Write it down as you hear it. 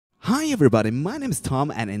Hi everybody, my name is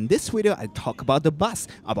Tom, and in this video I talk about the bus,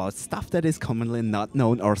 about stuff that is commonly not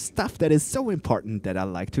known or stuff that is so important that I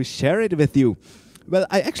like to share it with you. Well,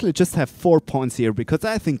 I actually just have 4 points here because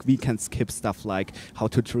I think we can skip stuff like how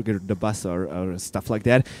to trigger the bus or stuff like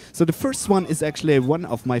that. So the first one is actually one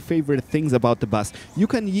of my favorite things about the bus. You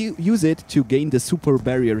can use it to gain the Super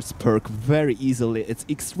Barriers perk very easily. It's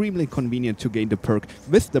extremely convenient to gain the perk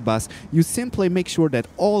with the bus. You simply make sure that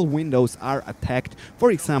all windows are attacked.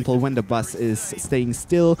 For example, when the bus is staying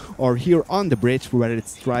still, or here on the bridge where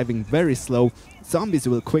it's driving very slow, zombies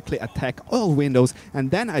will quickly attack all windows,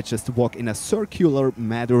 and then I just walk in a circular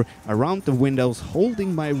manner around the windows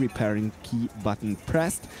holding my repairing key button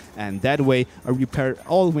pressed, and that way I repair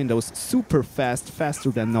all windows super fast, faster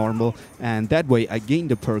than normal, and that way I gain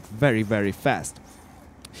the perk very fast.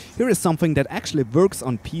 Here is something that actually works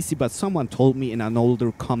on PC, but someone told me in an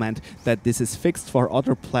older comment that this is fixed for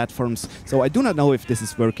other platforms, so I do not know if this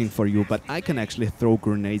is working for you, but I can actually throw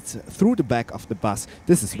grenades through the back of the bus.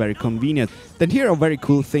 This is very convenient. Then here a very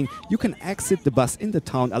cool thing, you can exit the bus in the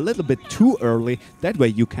town a little bit too early, that way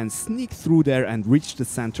you can sneak through there and reach the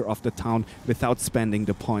center of the town without spending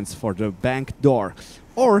the points for the bank door.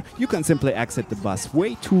 Or you can simply exit the bus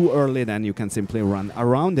way too early, then you can simply run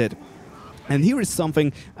around it. And here is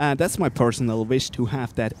something, that's my personal wish to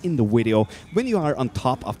have that in the video. When you are on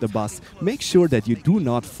top of the bus, make sure that you do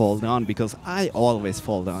not fall down, because I always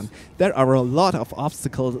fall down. There are a lot of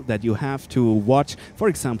obstacles that you have to watch. For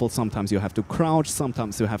example, sometimes you have to crouch,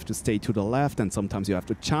 sometimes you have to stay to the left, and sometimes you have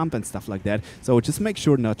to jump and stuff like that. So just make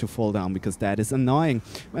sure not to fall down, because that is annoying.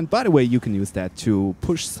 And by the way, you can use that to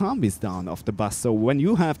push zombies down off the bus. So when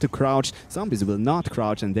you have to crouch, zombies will not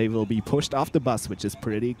crouch and they will be pushed off the bus, which is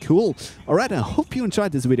pretty cool. Alright, I hope you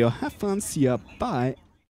enjoyed this video. Have fun. See ya. Bye.